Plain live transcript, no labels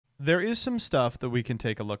there is some stuff that we can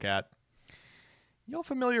take a look at. Y'all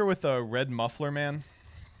familiar with a Red Muffler Man?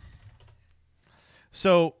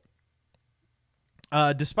 So,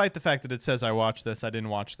 despite the fact that it says I watched this, I didn't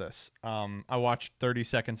watch this. I watched 30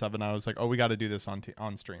 seconds of it, and I was like, oh, we got to do this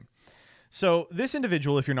on stream. So this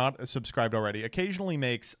individual, if you're not subscribed already, occasionally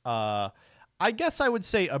makes, I guess I would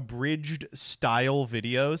say, abridged style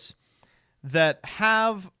videos that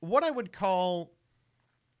have what I would call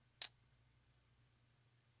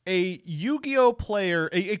a Yu-Gi-Oh player,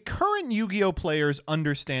 a current Yu-Gi-Oh player's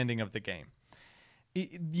understanding of the game.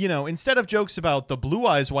 You know, instead of jokes about the Blue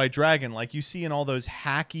Eyes White Dragon, like you see in all those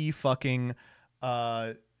hacky fucking,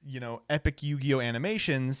 you know, epic Yu-Gi-Oh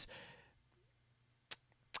animations,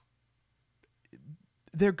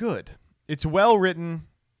 they're good. It's well written.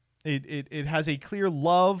 It has a clear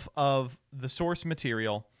love of the source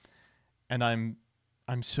material, and I'm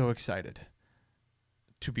so excited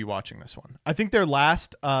to be watching this one. I think their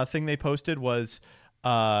last thing they posted was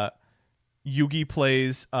Yugi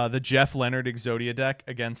plays the Jeff Leonard Exodia deck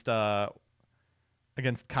against Kaiba,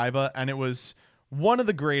 and it was one of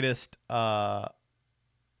the greatest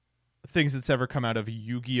things that's ever come out of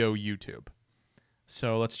Yu-Gi-Oh YouTube.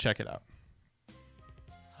 So let's check it out.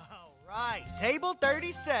 All right, table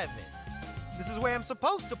 37. This is where I'm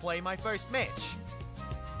supposed to play my first match.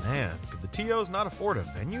 Man, could the TOs not afford a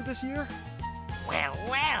venue this year? Well,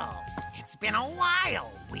 well, it's been a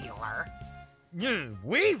while, Wheeler.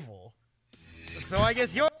 Weevil? So I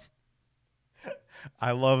guess you're...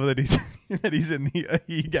 I love that he's in the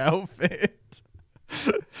Ahig outfit.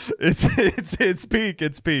 It's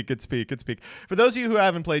peak. For those of you who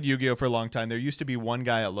haven't played Yu-Gi-Oh for a long time, there used to be one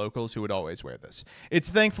guy at locals who would always wear this. It's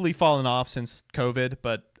thankfully fallen off since COVID,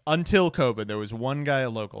 but until COVID, there was one guy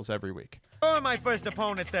at locals every week. You're my first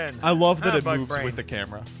opponent then. I love that it Bug moves brain. with the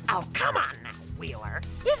camera. Oh, come on now, Wheeler.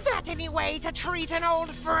 Is that any way to treat an old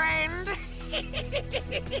friend?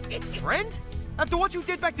 Friend? After what you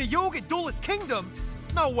did back to Yoga at Duelist Kingdom?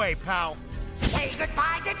 No way, pal. Say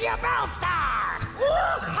goodbye to dear Bellstar!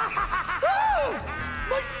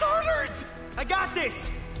 My starters! I got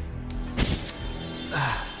this!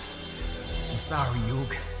 I'm sorry,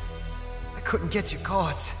 Yug. I couldn't get your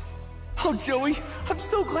cards. Oh, Joey, I'm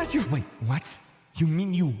so glad you... Wait, what? You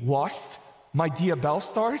mean you lost my dear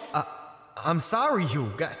Bellstars? I'm sorry,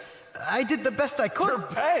 Yug. I did the best I could. Your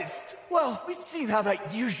best? Well, we've seen how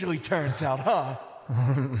that usually turns out, huh?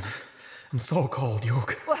 I'm so cold,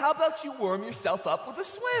 Yug. Well, how about you warm yourself up with a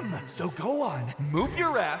swim? So go on, move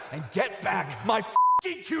your ass, and get back my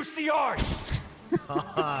f***ing QCRs!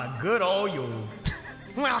 Good old Yug.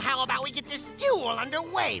 Well, how about we get this duel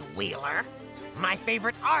underway, Wheeler? My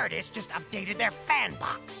favorite artist just updated their fan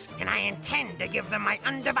box, and I intend to give them my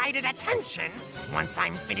undivided attention once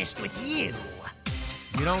I'm finished with you.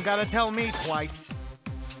 You don't gotta tell me twice.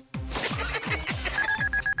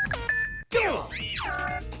 Duel!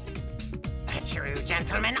 A true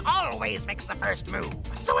gentleman always makes the first move,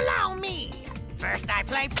 so allow me. First, I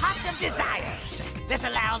play Pot of Desires. This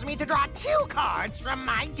allows me to draw 2 cards from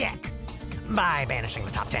my deck by banishing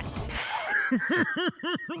the top 10.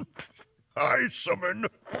 I summon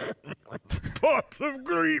Pot of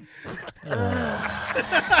Grief.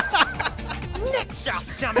 Next, I'll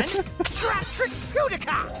summon Trap Tricks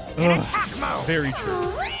Pudica in attack mode. Very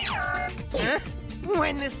true.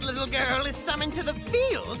 When this little girl is summoned to the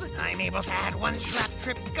field, I'm able to add 1 Trap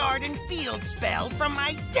Trip Garden Field spell from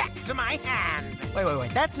my deck to my hand.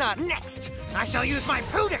 Wait, that's not... Next, I shall use my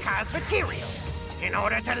Pudica's material in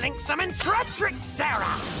order to link summon Trap Trick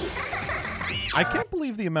Sarah. I can't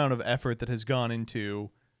believe the amount of effort that has gone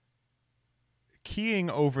into keying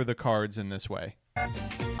over the cards in this way.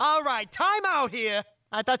 All right, time out here.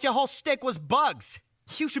 I thought your whole stick was bugs.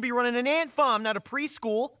 You should be running an ant farm, not a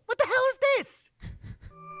preschool. What the hell is this?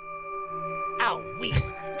 Oh,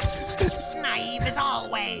 Weevil. Naive as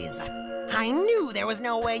always. I knew there was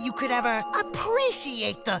no way you could ever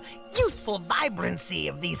appreciate the youthful vibrancy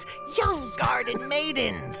of these young garden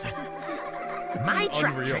maidens. My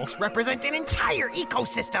trap Unreal. tricks represent an entire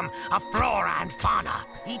ecosystem of flora and fauna,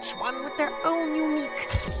 each one with their own unique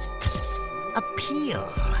appeal.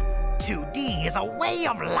 2D is a way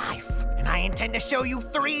of life, and I intend to show you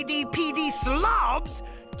 3D PD slobs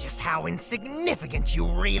just how insignificant you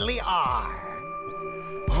really are.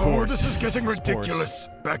 Oh, this is getting ridiculous.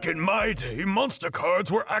 Back in my day, monster cards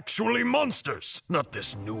were actually monsters, not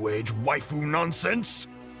this new age waifu nonsense.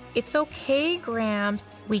 It's okay, Gramps.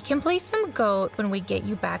 We can play some goat when we get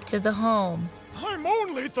you back to the home. I'm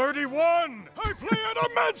only 31. I play an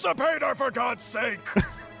emancipator, for God's sake.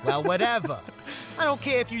 Well, whatever. I don't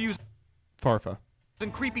care if you use Farfa.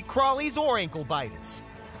 creepy crawlies or ankle biters.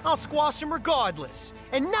 I'll squash him regardless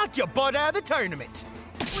and knock your butt out of the tournament.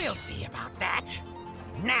 We'll see about that.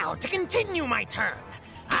 Now, to continue my turn,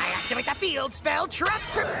 I activate the field spell Trap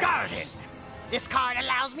Trick Garden. This card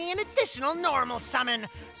allows me an additional normal summon,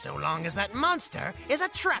 so long as that monster is a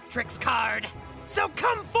Trap Tricks card. So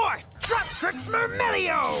come forth, Trap Tricks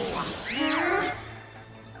Mermelio!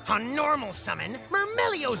 On normal summon,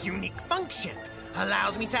 Mermelio's unique function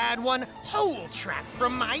allows me to add one hole trap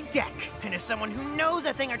from my deck. And as someone who knows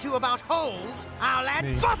a thing or two about holes, I'll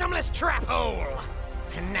add Bottomless Trap Hole.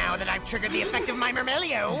 And now that I've triggered the effect of my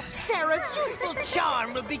Mermelio, Sarah's youthful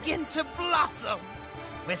charm will begin to blossom.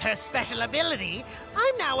 With her special ability,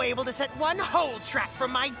 I'm now able to set one hole trap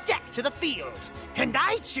from my deck to the field. And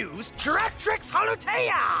I choose Trap Tricks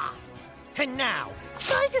Holutea! And now,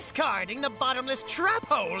 by discarding the bottomless trap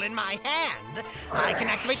hole in my hand, I can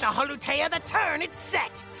activate the Holutea the turn it's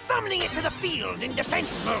set, summoning it to the field in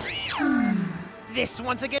defense mode. This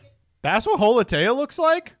once again... That's what Holutea looks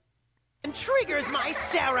like? And triggers my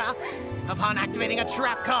Sarah. Upon activating a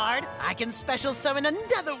trap card, I can special summon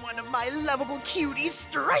another one of my lovable cuties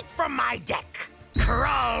straight from my deck.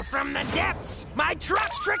 Crawl from the depths, my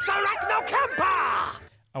Trap Tricks Arachnocampa!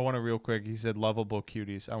 I want to real quick, he said lovable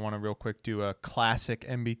cuties. I want to real quick do a classic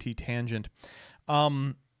MBT tangent.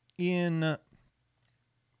 In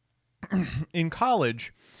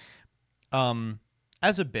college,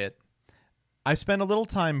 as a bit, I spent a little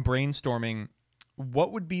time brainstorming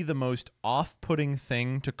what would be the most off-putting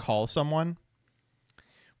thing to call someone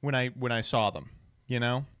when I saw them, you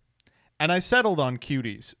know? And I settled on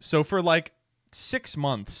cuties. So for like 6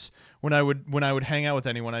 months, when I would hang out with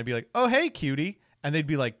anyone, I'd be like, "Oh, hey, cutie." And they'd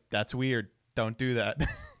be like, "That's weird. Don't do that."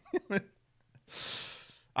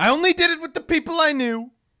 I only did it with the people I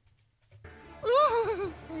knew.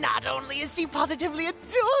 Ooh, not only is she positively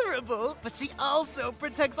adorable, but she also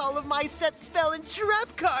protects all of my set spell and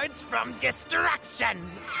trap cards from destruction.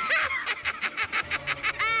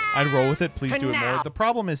 I'd roll with it. Please do it Now- more. The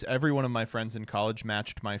problem is every one of my friends in college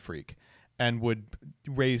matched my freak and would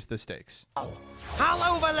raise the stakes.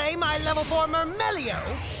 I'll overlay my level 4 Mermelio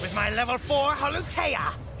with my level 4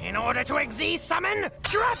 Holutea in order to summon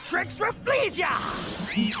Trap Tricks Rafflesia!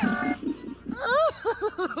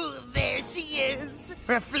 Oh, there she is!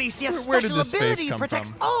 Rafflesia's Where did special this face ability come protects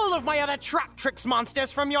from? all of my other Trap Tricks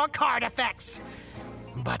monsters from your card effects.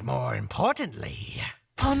 But more importantly,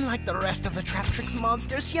 unlike the rest of the Trap Tricks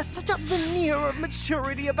monsters, she has such a veneer of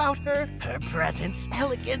maturity about her. Her presence,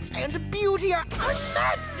 elegance, and beauty are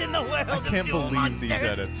unmatched in the world I of can't dual believe monsters. these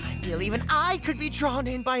edits. I feel even I could be drawn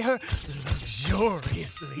in by her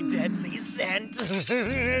luxuriously deadly scent.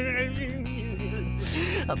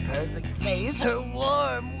 A perfect face, her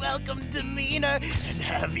warm, welcome demeanor, and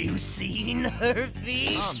have you seen her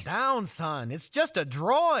feet? Calm down, son. It's just a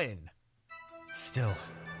drawing. Still,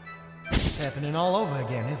 it's happening all over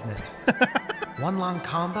again, isn't it? One long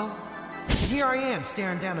combo? And here I am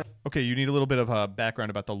staring down at... Okay, you need a little bit of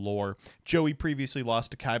background about the lore. Joey previously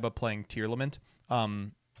lost to Kaiba playing Tear Lament.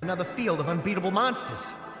 another field of unbeatable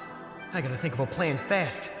monsters. I gotta think of a plan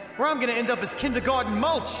fast, or I'm gonna end up as kindergarten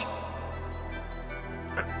mulch.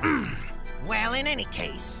 Well, in any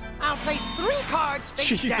case, I'll place 3 cards face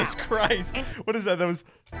down. Jesus Christ. What is that? That was...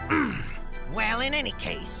 Well, in any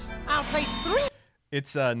case, I'll place 3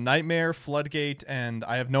 It's Nightmare, Floodgate, and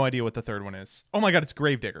I have no idea what the third one is. Oh my god, it's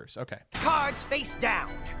Gravediggers. Okay. cards face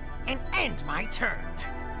down and end my turn.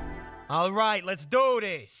 All right, let's do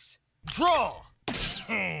this. Draw.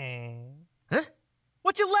 Huh?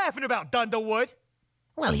 What you laughing about, Dunderwood?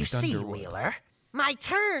 Well, you see, Dunderwood. Wheeler, my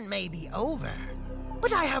turn may be over,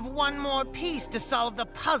 but I have one more piece to solve the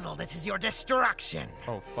puzzle that is your destruction.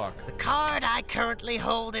 Oh, fuck. The card I currently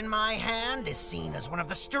hold in my hand is seen as one of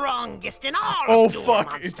the strongest in all Oh, of Duel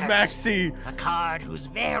fuck. Monsters. It's Maxi. A card whose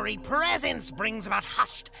very presence brings about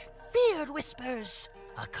hushed, feared whispers.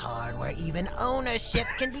 A card where even ownership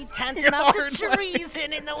can be tantamount to Hard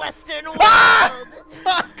treason in the Western world.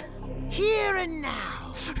 Here and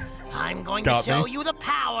now, I'm going Got to show me. you the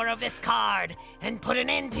power of this card and put an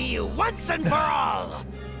end to you once and for all.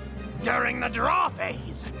 During the draw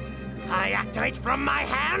phase, I activate from my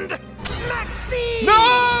hand Maxi!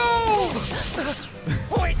 No!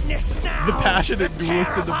 Witness now The passionate the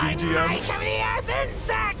duelist in the terrifying BGM. might of the Earth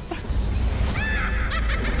Insect!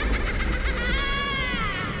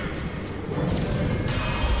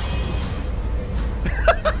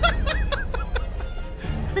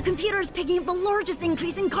 The computer is picking up the largest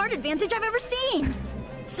increase in card advantage I've ever seen.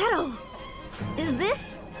 Seto, is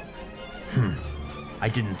this? I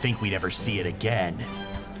didn't think we'd ever see it again,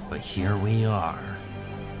 but here we are.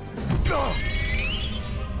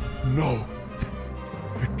 No,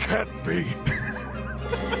 it can't be.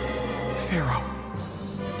 Pharaoh,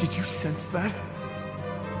 did you sense that?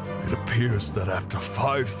 It appears that after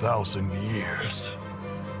 5,000 years,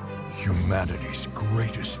 humanity's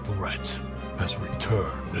greatest threat has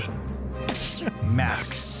returned.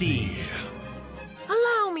 Maxi.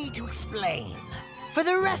 Allow me to explain. For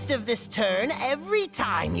the rest of this turn, every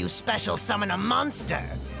time you special summon a monster,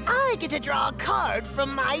 I get to draw a card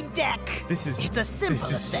from my deck. It's a simple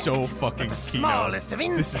effect, so fucking but the Kino. smallest of This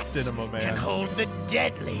insects is cinema, man. can hold the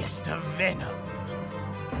deadliest of venom.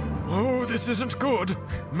 Oh, this isn't good.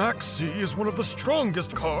 Maxi is one of the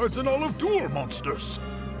strongest cards in all of Duel Monsters.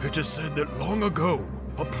 It is said that long ago,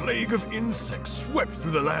 a plague of insects swept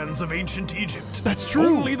through the lands of ancient Egypt. That's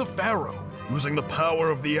true. Only the Pharaoh, using the power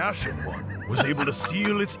of the Ashen One, was able to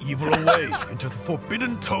seal its evil away into the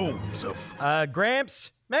forbidden tomes of...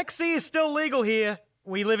 Gramps, Maxi is still legal here.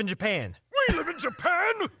 We live in Japan. We live in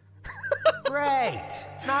Japan? Great!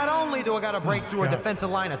 Not only do I gotta break through a defensive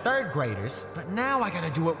line of third graders, but now I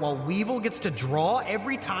gotta do it while Weevil gets to draw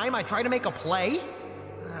every time I try to make a play?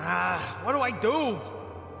 What do I do?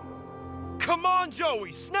 Come on,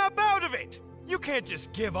 Joey, snap out of it! You can't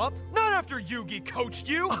just give up, not after Yugi coached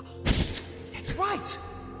you! That's right!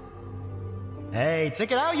 Hey,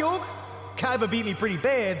 check it out, Yug! Kaiba beat me pretty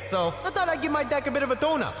bad, so I thought I'd give my deck a bit of a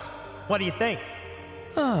tone-up. What do you think?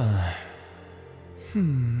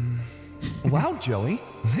 Wow, Joey,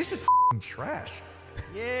 this is f***ing trash.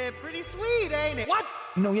 Yeah, pretty sweet, ain't it? What?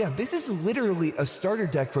 No, yeah, this is literally a starter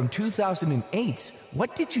deck from 2008.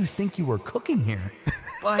 What did you think you were cooking here?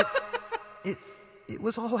 But it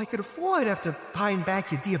was all I could afford after buying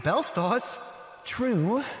back your Diabell stars.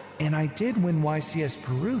 True, and I did win YCS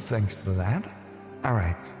Peru thanks to that. All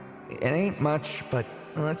right, it ain't much, but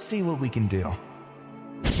let's see what we can do.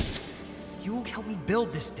 You helped me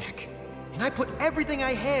build this deck, and I put everything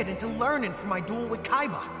I had into learning from my duel with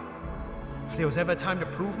Kaiba. If there was ever a time to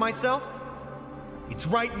prove myself, it's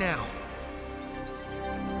right now.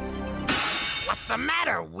 What's the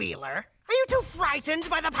matter, Wheeler? Are you too frightened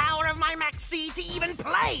by the power of my Maxi to even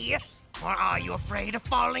play? Or are you afraid of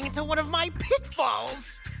falling into one of my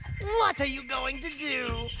pitfalls? What are you going to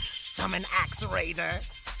do? Summon Axe Raider,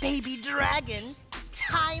 Baby Dragon,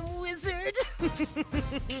 Time Wizard?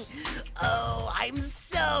 Oh, I'm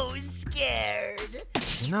so scared.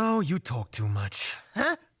 No, you talk too much.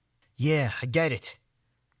 Huh? Yeah, I get it.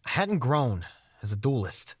 I hadn't grown as a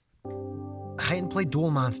duelist. I hadn't played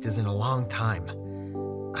Duel Monsters in a long time.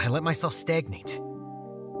 I let myself stagnate.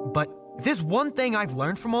 But if there's one thing I've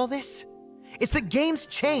learned from all this, it's that games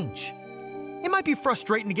change. It might be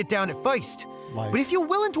frustrating to get down at first, but if you're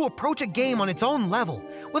willing to approach a game on its own level,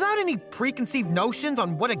 without any preconceived notions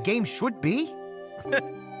on what a game should be,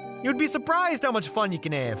 you'd be surprised how much fun you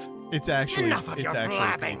can have. It's actually... Enough of your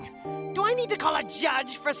blabbing. Do I need to call a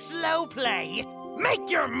judge for slow play? Make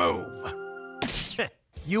your move!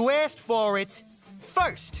 You asked for it.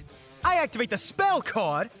 First, I activate the spell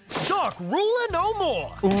card, Dark Ruler No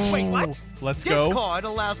More. Ooh, wait, what? Let's go. This card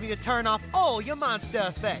allows me to turn off all your monster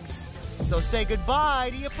effects. So say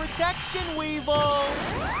goodbye to your protection, Weevil.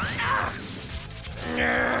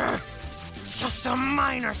 Just a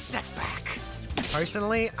minor setback.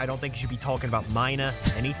 Personally, I don't think you should be talking about minor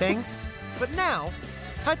anythings. But now,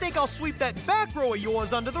 I think I'll sweep that back row of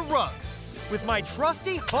yours under the rug with my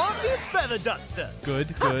trusty Harvey's Feather Duster.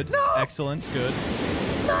 Good, good. No! Excellent, good.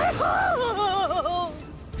 My holes!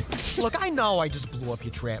 Look, I know I just blew up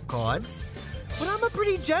your trap cards, but I'm a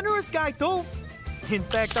pretty generous guy, too. In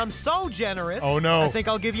fact, I'm so generous, oh no, I think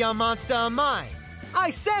I'll give you a monster of mine. I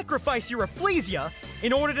sacrifice your Rafflesia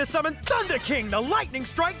in order to summon Thunder King, the Lightning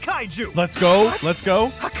Strike Kaiju. Let's go, What? let's go.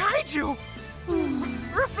 A kaiju!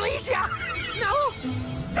 Rafflesia! No!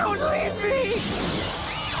 Don't leave me!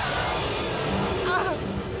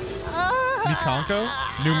 Nikonko?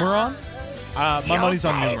 Numeron? My money's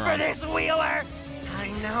on You'll pay Numeron. for this, Wheeler! I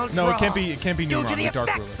now No, it draw can't be due Numeron, to the the Dark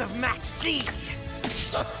effects Ruler. of Maxi.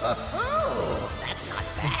 That's not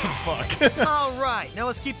bad. Fuck. All right, now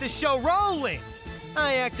let's keep this show rolling.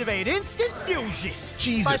 I activate Instant Fusion.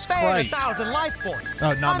 Jesus By paying Christ. 1,000 life points,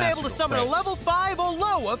 Oh, not I'm able to Master summon Duel, a right. level 5 or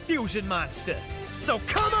lower fusion monster. So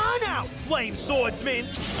come on out, Flame Swordsman.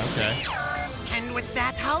 Okay. And with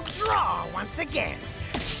that, I'll draw once again.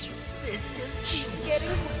 This just keeps getting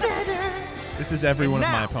better. This is every one of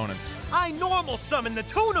my now, opponents. I normal summon the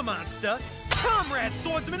Tuna Monster, Comrade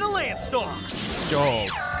Swordsman of Landstorm. Yo.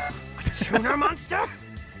 A tuner monster?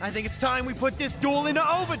 I think it's time we put this duel into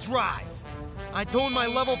overdrive. I tune my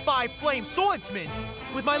level 5 Flame Swordsman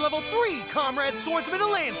with my level 3 Comrade Swordsman of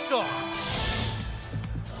Landstorm.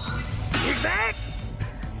 Exact!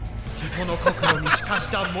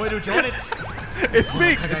 It's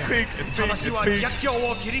peak, it's peak, it's peak, it's peak.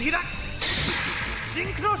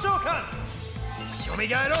 Synchro Shokan!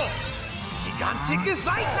 Shomigaero! Gigantic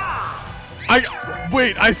Fighter!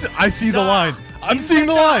 Wait, I see the line. I'm seeing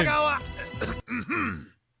the line.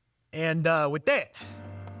 And with that,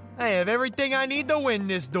 I have everything I need to win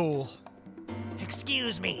this duel.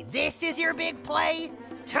 Excuse me, this is your big play?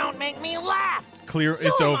 Don't make me laugh. Clear,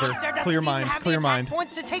 it's Your over. monster doesn't Clear even mind, have clear the attack mind.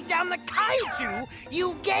 points to take down the kaiju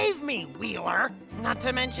you gave me, Wheeler. Not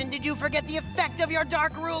to mention, did you forget the effect of your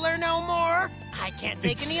Dark Ruler no more? I can't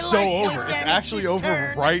take It's any so life point over. It's damage actually this over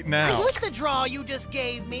turn. right now. I like the draw you just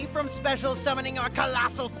gave me from special summoning our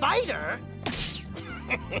colossal fighter.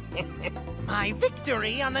 My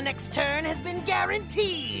victory on the next turn has been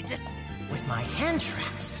guaranteed. With my hand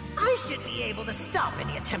traps, I should be able to stop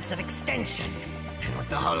any attempts of extension. And with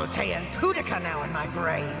the Holotea and Pudica now in my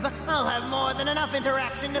grave, I'll have more than enough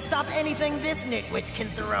interaction to stop anything this nitwit can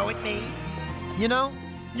throw at me. You know,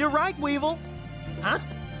 you're right, Weevil. Huh?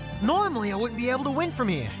 Normally, I wouldn't be able to win from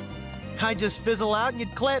here. I'd just fizzle out and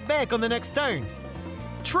you'd clap back on the next turn.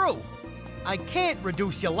 True, I can't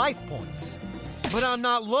reduce your life points, but I'm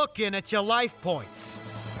not looking at your life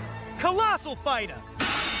points. Colossal Fighter!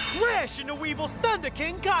 Crash into Weevil's Thunder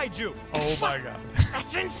King Kaiju! Oh my god.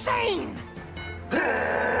 That's insane!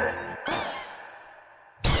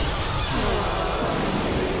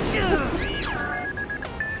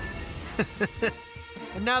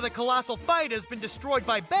 And now the Colossal Fighter's been destroyed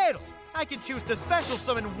by battle, I can choose to special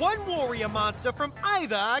summon one warrior monster from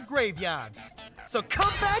either our graveyards. So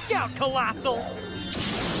come back out, Colossal!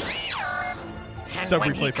 And Sub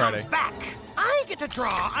when Replay he Friday. comes back, I get to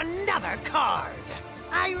draw another card.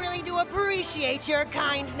 I really do appreciate your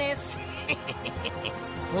kindness.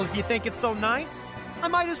 Well, if you think it's so nice, I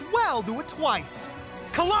might as well do it twice.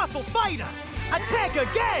 Colossal Fighter, attack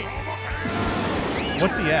again!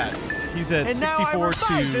 What's he at? He's at And now I 64 revive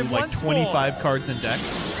to him like once 25 more. cards in deck.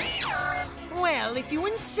 Well, if you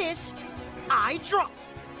insist, I draw.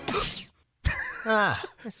 Ah,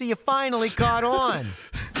 I see you finally caught on.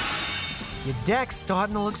 Your deck's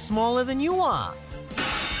starting to look smaller than you are.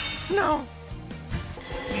 No.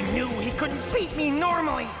 He knew he couldn't beat me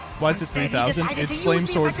normally. Why is it Instead, he 3,000? decided It's to Flame use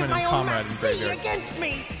the Swordsman effect of and my own Comrade in Maxi graveyard. against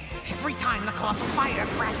me. Every time the Colossal Fighter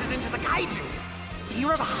crashes into the kaiju, he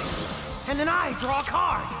revives, and then I draw a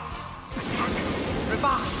card. Attack,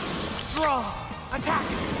 revive, draw, attack,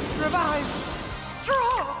 revive,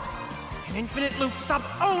 draw. An infinite loop stopped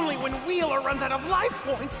only when Wheeler runs out of life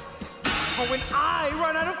points, or when I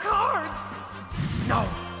run out of cards. No,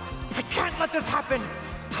 I can't let this happen.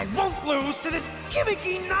 I won't lose to this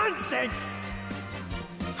gimmicky nonsense.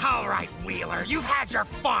 All right, Wheeler, you've had your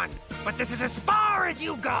fun, but this is as far as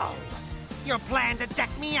you go. Your plan to deck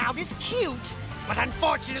me out is cute, but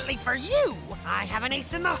unfortunately for you, I have an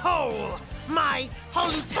ace in the hole. My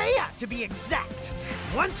Holutea, to be exact.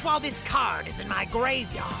 Once while this card is in my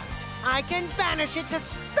graveyard, I can banish it to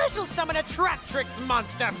special summon a Traptrix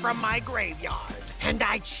monster from my graveyard. And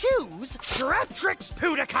I choose Traptrix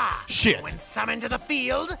Pudica. Shit. When summoned to the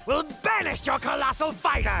field, will banish your Colossal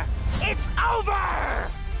Fighter. It's over!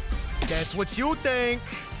 That's what you think.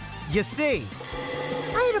 You see,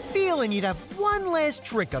 I had a feeling you'd have one last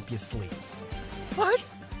trick up your sleeve.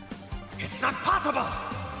 What? It's not possible.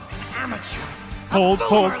 An amateur. a Hold, boomer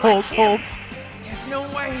hold, like hold, him. There's no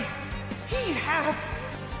way he'd have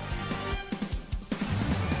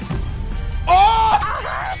Oh! a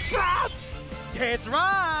hand trap. That's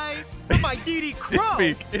right. With my DD Crow,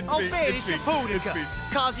 me, it's I'll me, banish it's your me, Pudica, it's me.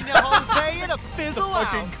 causing your whole day to fizzle out.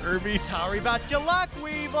 Fucking Kirby. Sorry about your luck,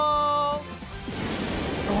 Weevil.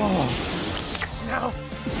 Oh. No.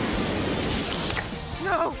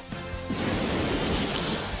 No.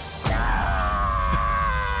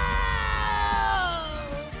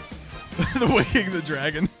 The Waking the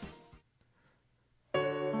Dragon.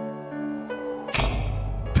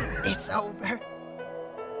 It's over.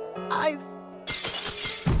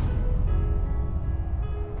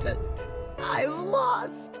 I've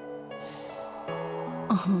lost.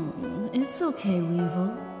 Oh, it's okay,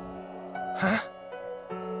 Weevil. Huh?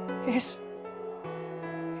 Is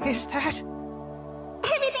that?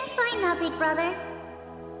 Everything's fine now, big brother.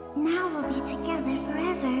 Now we'll be together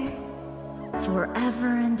forever. Forever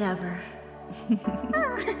and ever.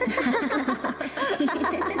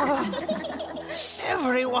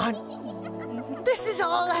 Everyone, this is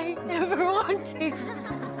all I ever wanted.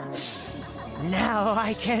 Now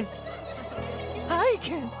I can.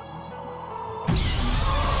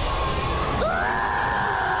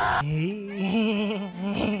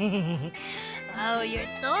 Oh, your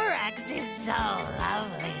thorax is so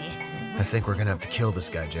lovely. I think we're gonna have to kill this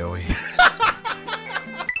guy, Joey.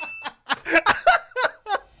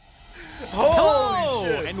 Holy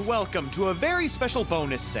shit. and welcome to a very special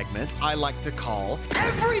bonus segment I like to call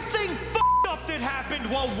Everything F***ed Up That Happened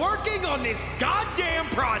While Working on This Goddamn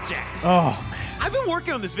Project. Oh, man. I've been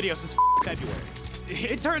working on this video since February.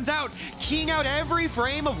 It turns out keying out every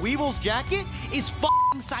frame of Weevil's jacket is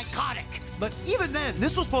f***ing psychotic. But even then,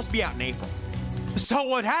 this was supposed to be out in April. So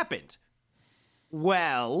what happened?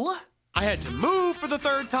 Well, I had to move for the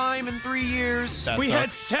 3rd time in 3 years. We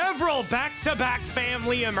had several back-to-back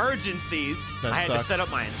family emergencies. I had to set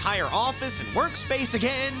up my entire office and workspace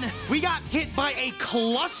again. We got hit by a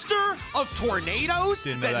cluster of tornadoes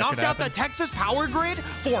that knocked out the Texas power grid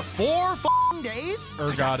for 4 days.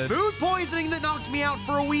 I got food poisoning that knocked me out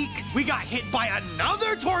for a week. We got hit by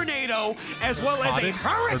another tornado as well as a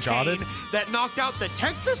hurricane that knocked out the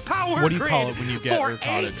Texas power grid. What do you call it when you get for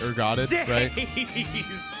ergotted, days. right?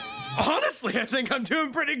 Honestly, I think I'm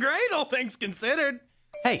doing pretty great, all things considered.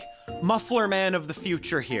 Hey, Muffler Man of the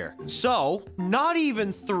future here. So, not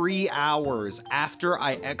even 3 hours after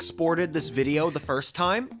I exported this video the first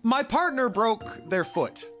time, my partner broke their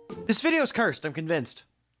foot. This video's cursed, I'm convinced.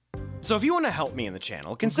 So if you want to help me in the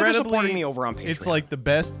channel, consider supporting me over on Patreon. It's like the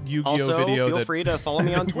best Yu-Gi-Oh also, video feel free to follow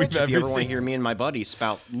me on Twitch if you ever want to hear me and my buddies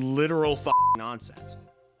spout literal nonsense.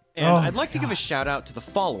 And I'd like to give a shout out to the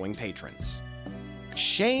following patrons.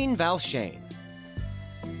 Shane Valshane,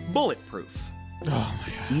 Bulletproof, Oh my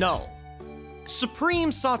god. Null,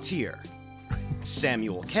 Supreme Satir,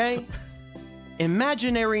 Samuel K,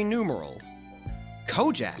 Imaginary Numeral,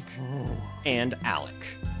 Kojak, and Alec.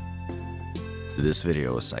 This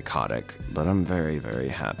video is psychotic, but I'm very, very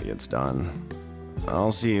happy it's done.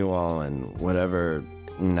 I'll see you all in whatever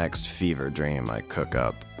next fever dream I cook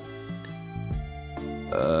up.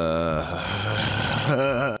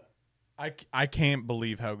 I can't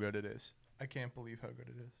believe how good it is. I can't believe how good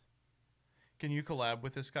it is. Can you collab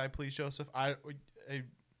with this guy, please, Joseph?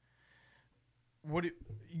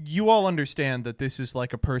 You all understand that this is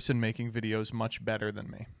like a person making videos much better than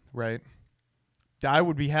me, right? I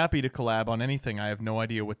would be happy to collab on anything. I have no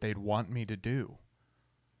idea what they'd want me to do.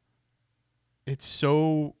 It's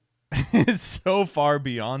so it's so far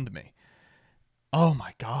beyond me. Oh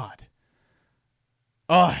my god.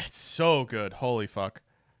 Oh, it's so good. Holy fuck.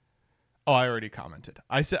 Oh, I already commented.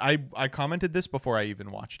 I said I commented this before I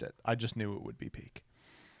even watched it. I just knew it would be peak.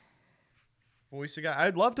 Voice a guy.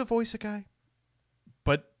 I'd love to voice a guy,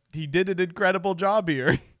 but he did an incredible job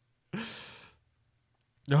here.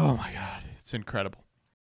 Oh my god, it's incredible.